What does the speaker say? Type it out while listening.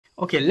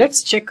Okay,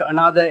 let's check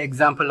another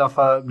example of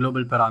a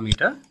global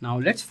parameter. Now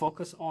let's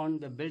focus on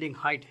the building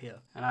height here,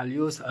 and I'll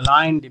use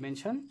align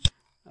dimension.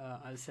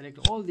 I'll select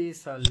all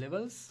these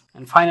levels,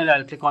 and finally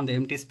I'll click on the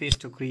empty space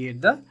to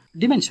create the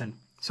dimension.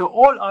 So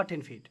all are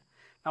 10 feet.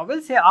 Now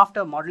we'll say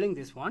after modeling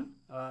this one,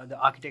 the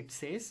architect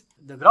says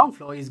the ground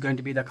floor is going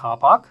to be the car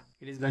park.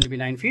 It is going to be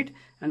 9 feet,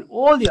 and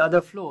all the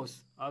other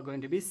floors are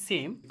going to be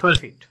same 12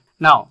 feet.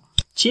 Now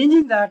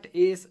changing that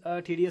is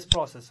a tedious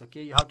process.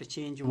 Okay, you have to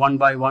change one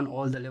by one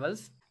all the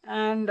levels,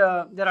 and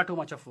there are too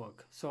much of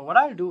work. So what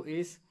I'll do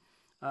is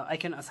I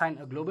can assign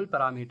a global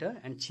parameter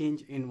and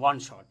change in one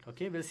shot.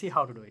 Okay, we'll see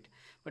how to do it.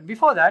 But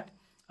before that,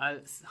 I'll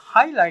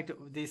highlight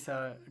this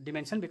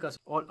dimension because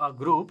all are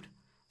grouped.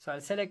 So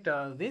I'll select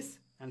this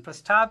and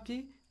press tab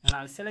key, and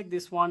I'll select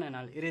this one and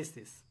I'll erase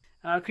this.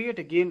 And I'll create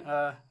again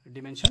a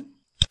dimension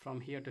from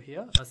here to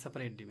here, a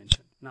separate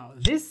dimension. Now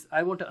this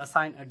I want to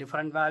assign a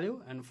different value,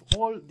 and for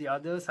all the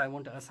others I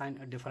want to assign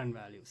a different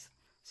values.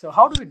 So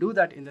how do we do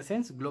that in the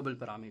sense global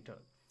parameter?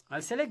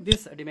 I'll select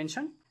this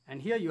dimension,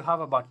 and here you have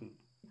a button,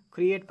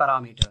 create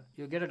parameter.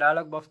 You get a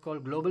dialog box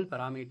called global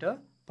parameter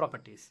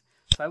properties.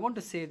 So I want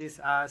to say this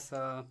as,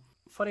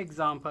 for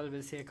example,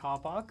 we'll say car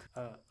park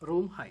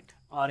room height.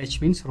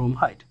 RH means room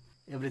height.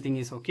 Everything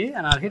is okay,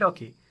 and I'll hit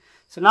OK.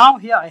 So now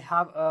here I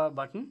have a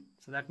button.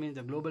 So that means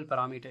the global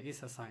parameter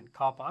is assigned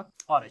car park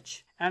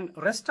RH. And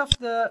rest of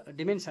the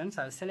dimensions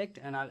I'll select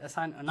and I'll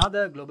assign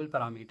another global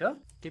parameter,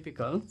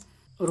 typical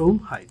room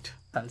height.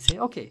 I'll say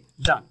okay,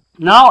 done.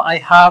 Now I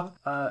have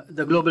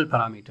the global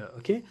parameter.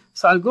 Okay,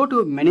 so I'll go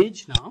to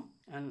manage now,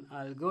 and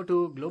I'll go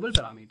to global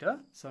parameter.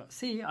 So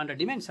see, under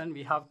dimension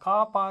we have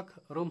car park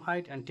room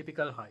height and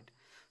typical height.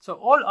 So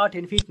all are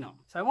 10 feet now.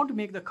 So I want to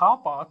make the car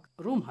park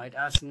room height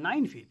as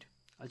 9 feet.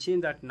 I'll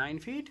change that 9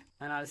 feet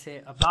and I'll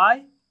say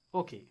apply.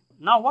 Okay.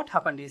 Now what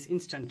happened is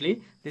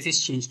instantly this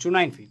is changed to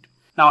 9 feet.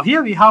 Now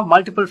here we have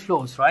multiple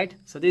floors, right?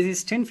 So this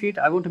is 10 feet.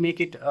 I want to make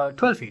it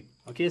 12 feet.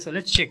 Okay, so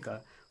let's check.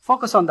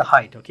 Focus on the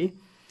height. Okay,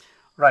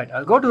 right.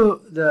 I'll go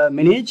to the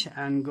manage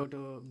and go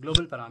to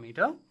global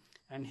parameter,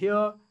 and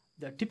here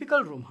the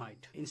typical room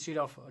height, instead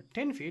of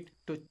 10 feet,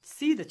 to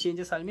see the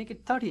changes I'll make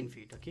it 13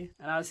 feet. Okay,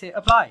 and I'll say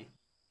apply.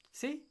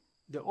 See,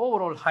 the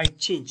overall height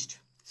changed.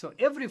 So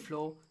every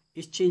floor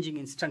is changing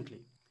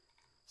instantly.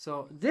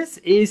 So this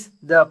is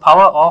the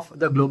power of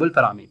the global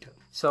parameter.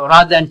 So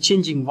rather than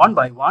changing one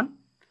by one,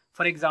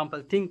 for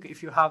example, think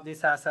if you have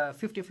this as a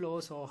 50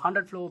 floors or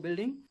 100 floor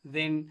building,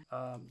 then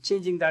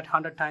changing that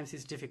 100 times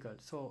is difficult.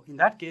 So in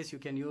that case, you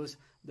can use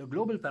the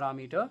global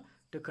parameter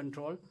to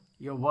control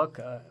your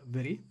work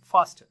very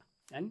faster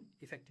and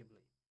effectively.